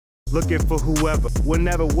looking for whoever,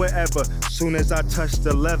 whenever, wherever. Soon as I touch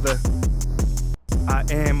the leather, I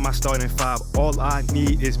am my starting five. All I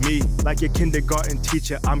need is me. Like your kindergarten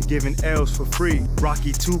teacher, I'm giving L's for free.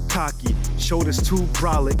 Rocky too cocky, shoulders too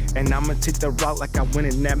brolic, and I'ma take the route like I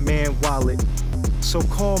went in that man wallet. So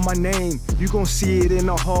call my name, you gon' see it in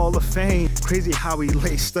the Hall of Fame. Crazy how he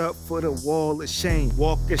laced up for the wall of shame.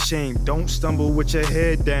 Walk of shame, don't stumble with your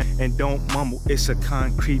head down, and don't mumble, it's a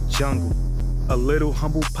concrete jungle. A little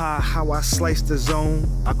humble pie, how I slice the zone.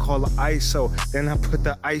 I call it ISO, then I put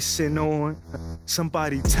the icing on.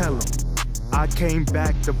 Somebody tell him, I came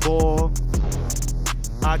back to ball.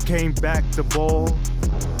 I came back to ball.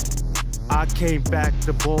 I came back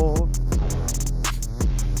to ball.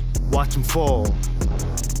 Watch him fall.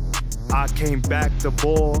 I came back to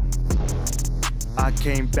ball. I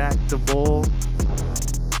came back to ball.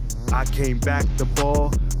 I came back to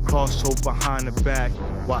ball. Crossover behind the back.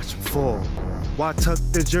 Watch him fall. Why tuck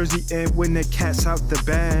the jersey in when the cat's out the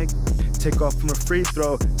bag? Take off from a free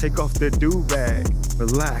throw, take off the do-rag.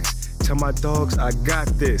 Relax, tell my dogs I got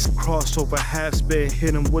this. Crossover half spin,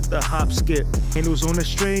 hit him with the hop skip. Handles on the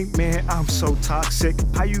string, man, I'm so toxic.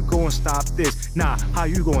 How you gonna stop this? Nah, how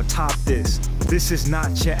you gonna top this? This is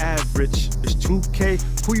not your average. It's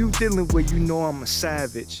 2K, who you dealing with? You know I'm a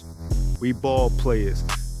savage. We ball players,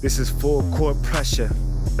 this is full court pressure.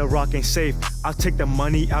 The rock ain't safe, I'll take the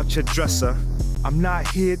money out your dresser. I'm not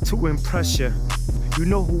here to impress you. You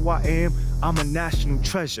know who I am, I'm a national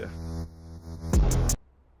treasure.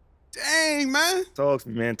 Dang, man. Talk to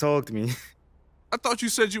me, man, talk to me. I thought you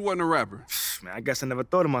said you wasn't a rapper. Man, I guess I never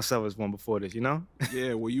thought of myself as one before this, you know?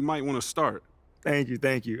 Yeah, well, you might want to start. Thank you,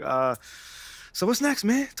 thank you. So what's next,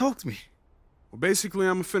 man? Talk to me. Well, basically,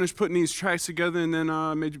 I'm gonna finish putting these tracks together and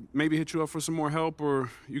then maybe hit you up for some more help, or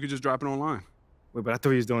you could just drop it online. Wait, but I thought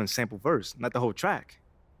you was doing sample verse, not the whole track.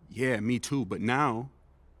 Yeah, me too, but now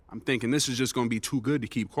I'm thinking this is just gonna be too good to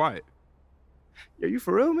keep quiet. Yo, you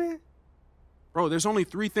for real, man? Bro, there's only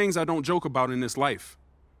 3 things I don't joke about in this life.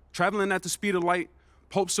 Traveling at the speed of light,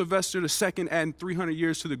 Pope Sylvester II adding 300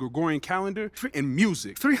 years to the Gregorian calendar, and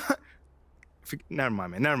music. 300? Never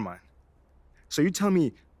mind, man, never mind. So you tell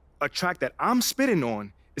me a track that I'm spitting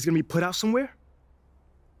on is gonna be put out somewhere?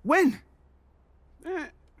 When? I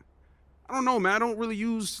don't know, man. I don't really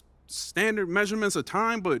use standard measurements of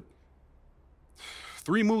time, but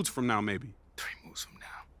 3 moods from now, maybe.